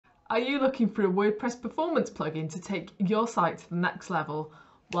Are you looking for a WordPress performance plugin to take your site to the next level?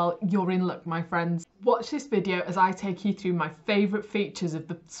 Well, you're in luck, my friends. Watch this video as I take you through my favourite features of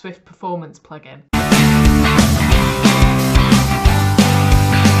the Swift Performance plugin.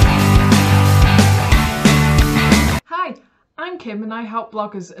 Hi, I'm Kim and I help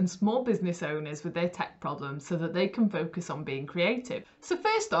bloggers and small business owners with their tech problems so that they can focus on being creative. So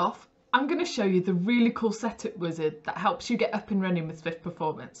first off, I'm going to show you the really cool setup wizard that helps you get up and running with Swift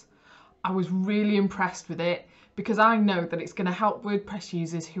Performance. I was really impressed with it because I know that it's going to help WordPress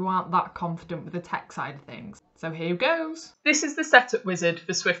users who aren't that confident with the tech side of things. So here goes. This is the setup wizard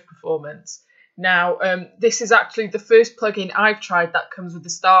for Swift Performance. Now, this is actually the first plugin I've tried that comes with the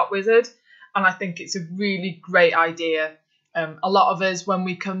start wizard, and I think it's a really great idea. A lot of us, when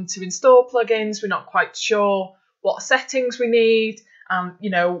we come to install plugins, we're not quite sure what settings we need and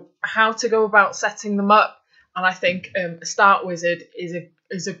how to go about setting them up. And I think a start wizard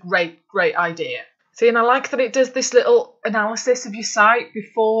is a great idea. See, and I like that it does this little analysis of your site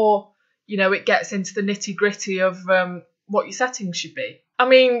before it gets into the nitty gritty of what your settings should be. I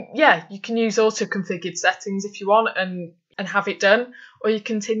mean, yeah, you can use auto configured settings if you want and have it done, or you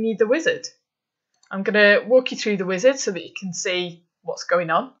continue the wizard. I'm going to walk you through the wizard so that you can see what's going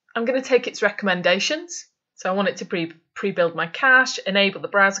on. I'm going to take its recommendations. So I want it to pre-build my cache, enable the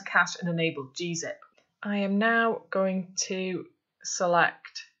browser cache, and enable gzip. I am now going to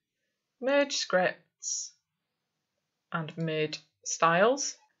select merge scripts and merge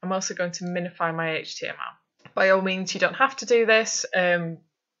styles. I'm also going to minify my HTML. By all means, you don't have to do this,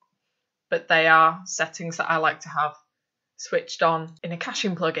 but they are settings that I like to have switched on in a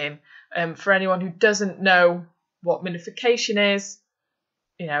caching plugin. For anyone who doesn't know what minification is,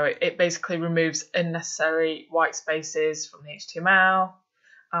 it basically removes unnecessary white spaces from the HTML.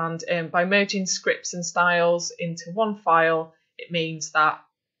 And by merging scripts and styles into one file, it means that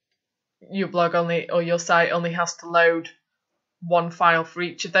your blog or your site only has to load one file for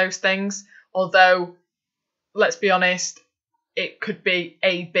each of those things. Although, let's be honest, it could be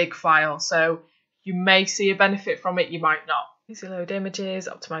a big file. So you may see a benefit from it, you might not. Easy load images,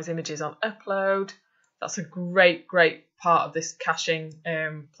 optimize images on upload. That's a great part of this caching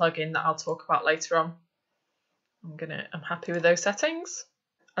plugin that I'll talk about later on. I'm happy with those settings.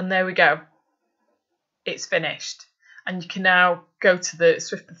 And there we go. It's finished. And you can now go to the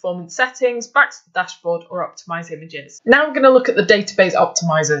Swift Performance settings, back to the dashboard, or optimize images. Now we're going to look at the Database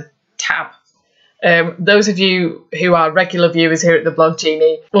Optimizer tab. Those of you who are regular viewers here at the Blog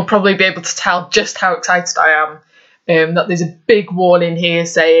Genie will probably be able to tell just how excited I am. That there's a big warning here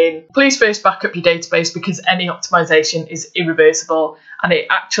saying, please first back up your database because any optimization is irreversible, and it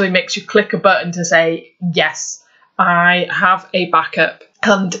actually makes you click a button to say, yes, I have a backup,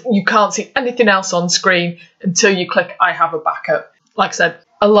 and you can't see anything else on screen until you click I have a backup. Like I said,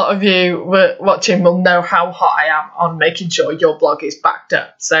 a lot of you watching will know how hot I am on making sure your blog is backed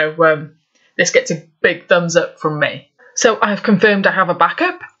up, so this gets a big thumbs up from me. So I've confirmed I have a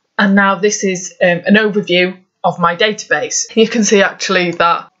backup, and now this is an overview of my database. You can see actually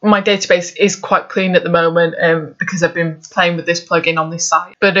that my database is quite clean at the moment because I've been playing with this plugin on this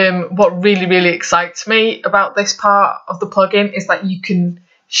site. But what really excites me about this part of the plugin is that you can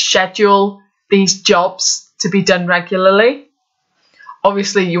schedule these jobs to be done regularly.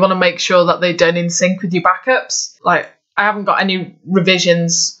 Obviously, you want to make sure that they're done in sync with your backups. Like, I haven't got any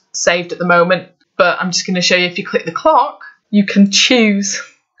revisions saved at the moment, but I'm just going to show you, if you click the clock, you can choose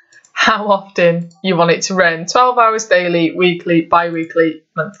how often you want it to run. 12 hours daily, weekly, bi-weekly,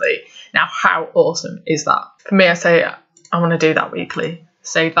 monthly. Now, how awesome is that? For me, I say I want to do that weekly.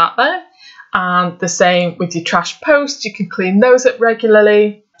 Save that there. And the same with your trash posts. You can clean those up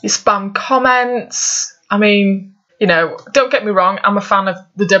regularly. Your spam comments. I mean, don't get me wrong, I'm a fan of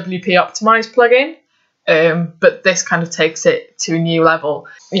the WP Optimize plugin. But this kind of takes it to a new level.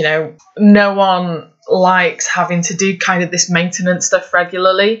 No one likes having to do kind of this maintenance stuff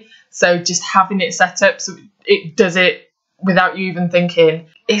regularly. So just having it set up so it does it without you even thinking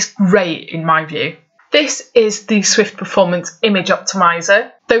is great in my view. This is the Swift Performance Image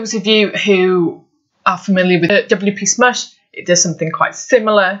Optimizer. Those of you who are familiar with WP Smush, it does something quite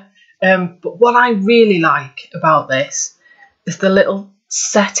similar. But what I really like about this is the little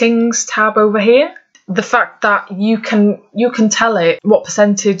settings tab over here. The fact that you can tell it what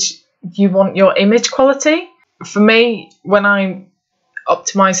percentage you want your image quality. For me, when I'm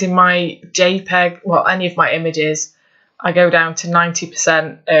optimizing my JPEG, well, any of my images, I go down to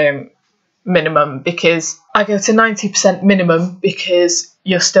 90% minimum, because I go to 90% minimum because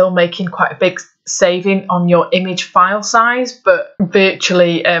you're still making quite a big saving on your image file size, but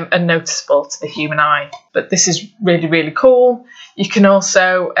virtually unnoticeable to the human eye. But this is really, really cool. You can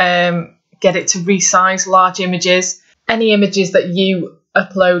also get it to resize large images. Any images that you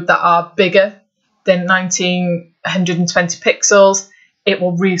upload that are bigger than 1920 pixels, it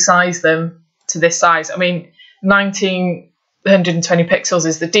will resize them to this size. I mean, 1920 pixels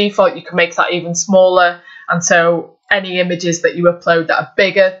is the default. You can make that even smaller, and so any images that you upload that are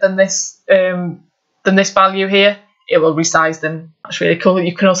bigger than this value here, it will resize them. That's really cool.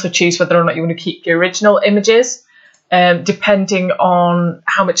 You can also choose whether or not you want to keep your original images, depending on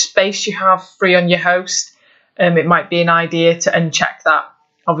how much space you have free on your host. It might be an idea to uncheck that.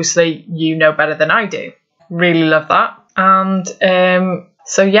 Obviously, you know better than I do. Really love that. And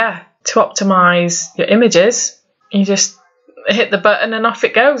so yeah, to optimize your images, you just hit the button and off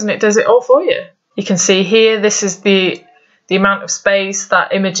it goes, and it does it all for you. You can see here, this is the amount of space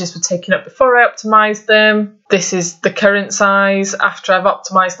that images were taking up before I optimized them. This is the current size after I've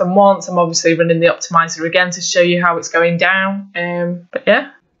optimized them once. I'm obviously running the optimizer again to show you how it's going down. But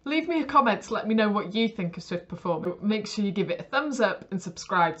yeah. Leave me a comment to let me know what you think of Swift Performance. Make sure you give it a thumbs up and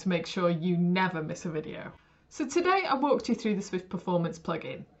subscribe to make sure you never miss a video. So today I walked you through the Swift Performance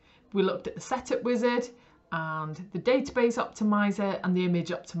plugin. We looked at the setup wizard and the database optimizer and the image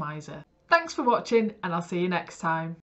optimizer. Thanks for watching, and I'll see you next time.